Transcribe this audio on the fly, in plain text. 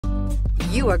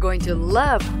You are going to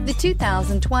love the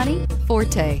 2020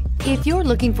 Forte. If you're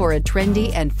looking for a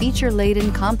trendy and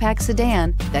feature-laden compact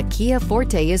sedan, the Kia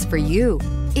Forte is for you.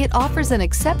 It offers an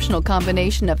exceptional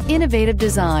combination of innovative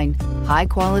design,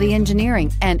 high-quality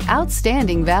engineering, and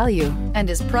outstanding value, and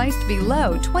is priced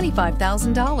below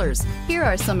 $25,000. Here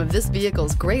are some of this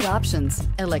vehicle's great options: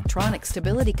 electronic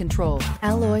stability control,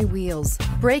 alloy wheels,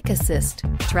 brake assist,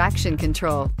 traction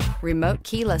control, remote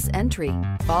keyless entry,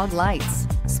 fog lights,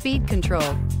 speed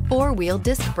control, four-wheel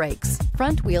disc brakes,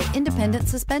 front-wheel independent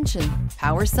suspension,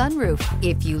 power sunroof.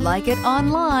 If you like it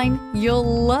online, you'll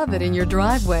love it in your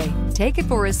driveway. Take it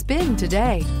for a spin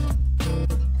today.